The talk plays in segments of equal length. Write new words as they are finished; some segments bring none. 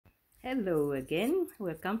Hello again,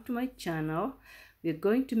 welcome to my channel. We're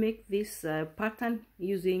going to make this pattern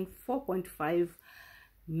using 4.5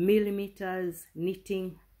 millimeters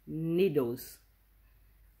knitting needles.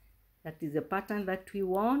 That is the pattern that we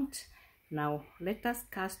want. Now let us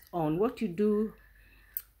cast on. What you do,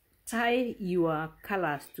 tie your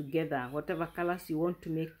colors together, whatever colors you want to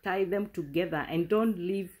make, tie them together and don't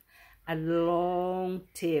leave a long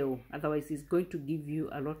tail, otherwise it's going to give you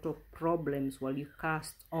a lot of problems while you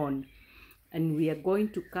cast on. And we are going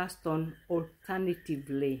to cast on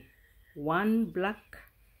alternatively, one black,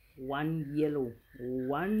 one yellow,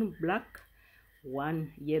 one black,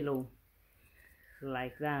 one yellow,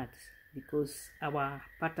 like that, because our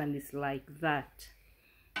pattern is like that,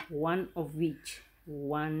 one of each,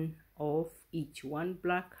 one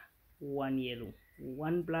black, one yellow,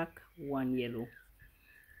 one black, one yellow.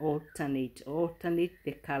 Alternate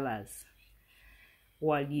the colors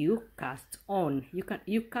while you cast on.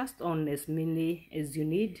 You cast on as many as you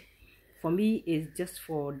need. For me, it's just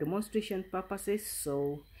for demonstration purposes,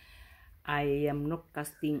 so I am not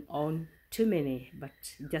casting on too many, but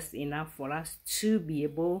just enough for us to be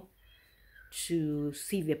able to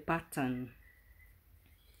see the pattern,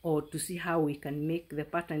 or to see how we can make the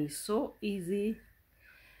pattern. It's so easy.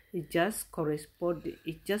 It just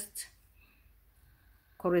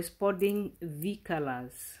corresponding V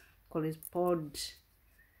colors, correspond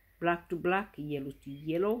black to black, yellow to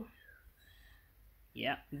yellow.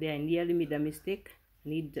 Yeah, there I nearly made a mistake.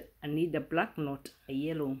 I need a black, not a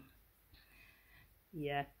yellow.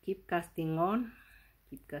 Yeah, keep casting on,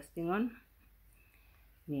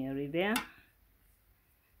 nearly there.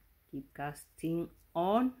 Keep casting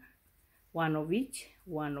on, one of each,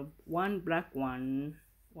 one black, one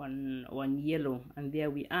yellow, and there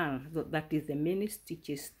we are. So that is the many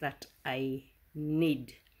stitches that I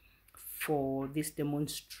need for this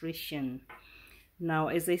demonstration. Now,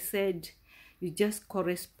 as I said, you just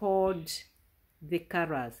correspond the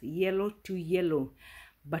colors, yellow to yellow,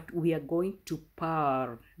 but we are going to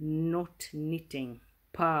purl, not knitting,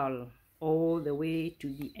 purl all the way to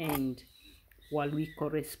the end while we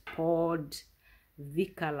correspond the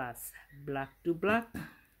colors, black to black,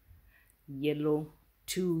 yellow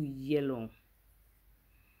to yellow,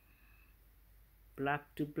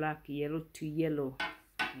 black to black, yellow to yellow,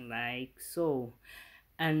 like so.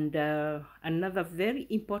 And another very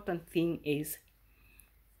important thing is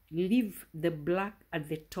leave the black at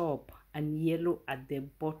the top and yellow at the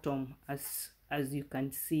bottom, as you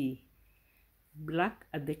can see, black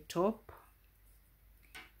at the top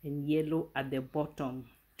and yellow at the bottom,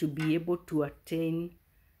 to be able to attain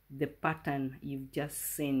the pattern you've just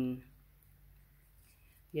seen.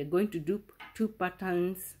 We are going to do two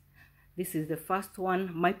patterns. This is the first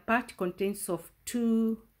one. My part contains of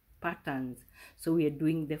two patterns, so we are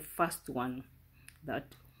doing the first one,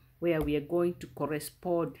 that where we are going to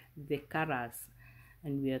correspond the colors,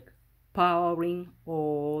 and we are powering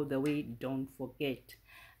all the way, don't forget,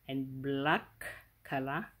 and black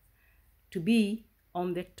color to be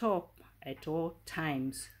on the top at all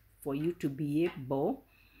times for you to be able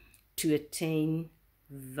to attain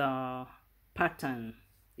the pattern.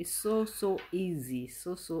 It's so easy,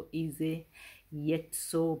 so easy, yet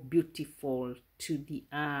so beautiful to the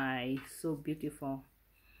eye, so beautiful.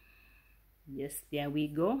 Yes, there we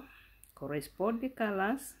go. Correspond the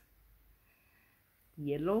colors,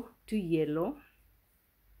 yellow to yellow,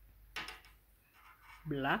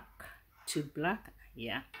 black to black.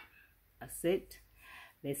 Yeah, that's it.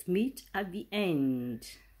 Let's meet at the end.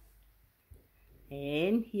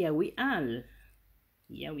 And here we are.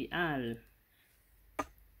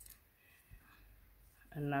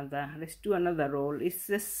 Let's do another roll. It's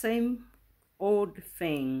the same old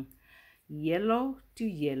thing, yellow to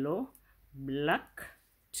yellow, black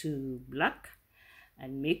to black,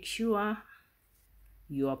 and make sure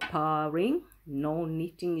you are purling, no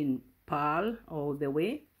knitting in purl all the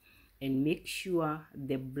way, and make sure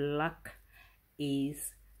the black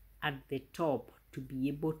is at the top to be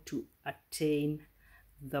able to attain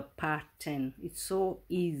the pattern. It's so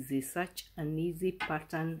easy, such an easy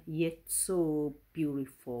pattern, yet so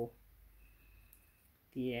beautiful.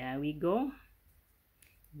 There we go.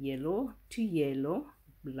 Yellow to yellow,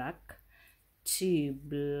 black to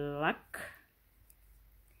black,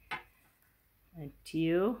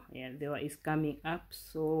 until there is coming up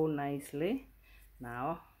so nicely.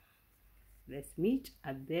 Now let's meet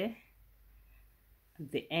at the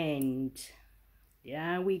end.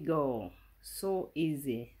 There we go. So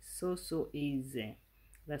easy, so easy.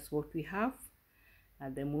 That's what we have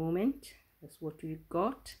at the moment. That's what we've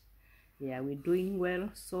got. Yeah, we're doing well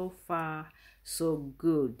so far, so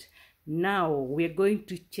good. Now we're going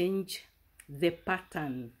to change the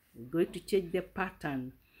pattern. We're going to change the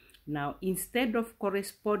pattern. Now, instead of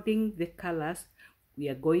corresponding the colors, we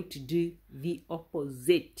are going to do the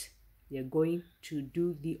opposite. We are going to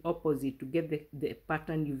do the opposite to get the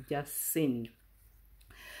pattern you've just seen.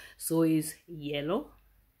 So is yellow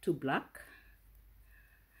to black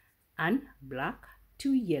and black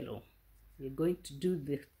to yellow. We're going to do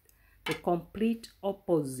the complete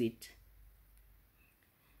opposite.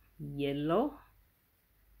 Yellow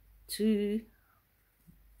to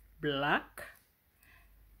black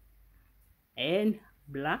and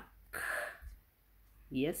black.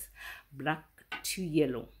 Yes, black to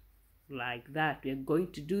yellow, like that. We're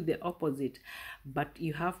going to do the opposite, but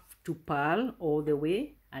you have to purl all the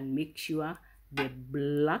way and make sure the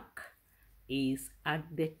black is at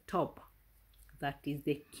the top. That is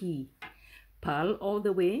the key. Purl all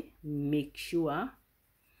the way, make sure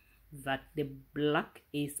that the black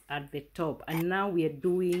is at the top. And now we are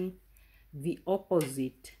doing the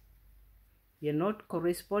opposite. We are not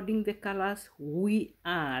corresponding the colors, we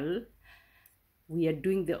are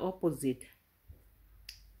doing the opposite.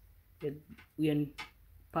 We are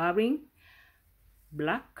pairing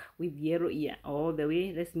black with yellow here all the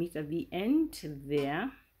way. Let's meet at the end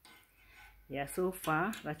there. Yeah, so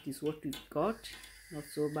far that is what we've got. Not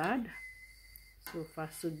so bad. So far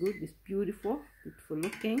so good. It's beautiful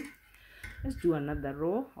looking. Let's do another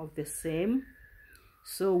row of the same.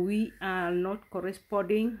 So we are not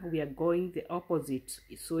corresponding, we are going the opposite.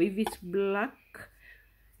 So if it's black,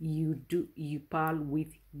 you purl with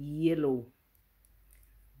yellow.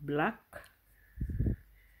 Black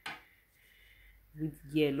with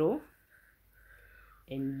yellow,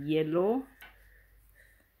 and yellow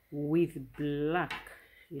with black.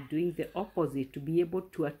 You're doing the opposite to be able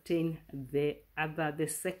to attain the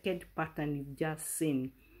second pattern you've just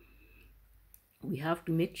seen. We have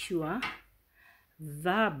to make sure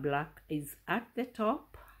the black is at the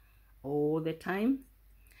top all the time,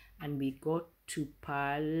 and we got to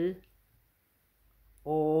purl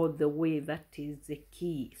all the way. That is the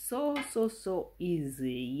key. So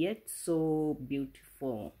easy, yet so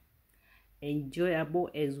beautiful, enjoyable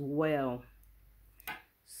as well.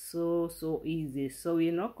 So easy. So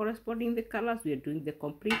we're not corresponding the colors, we are doing the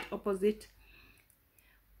complete opposite.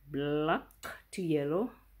 Black to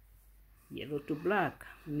yellow, yellow to black,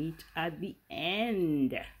 meet at the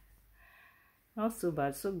end. Not so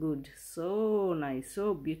bad, so good, so nice,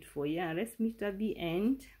 so beautiful. Yeah, let's meet at the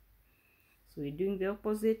end. So we're doing the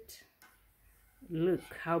opposite. Look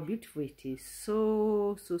how beautiful it is.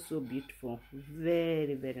 So beautiful.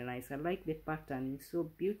 Very nice. I like the pattern. It's so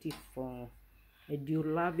beautiful, and you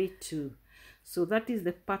love it too. So that is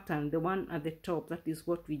the pattern, the one at the top. That is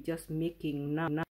what we're just making now.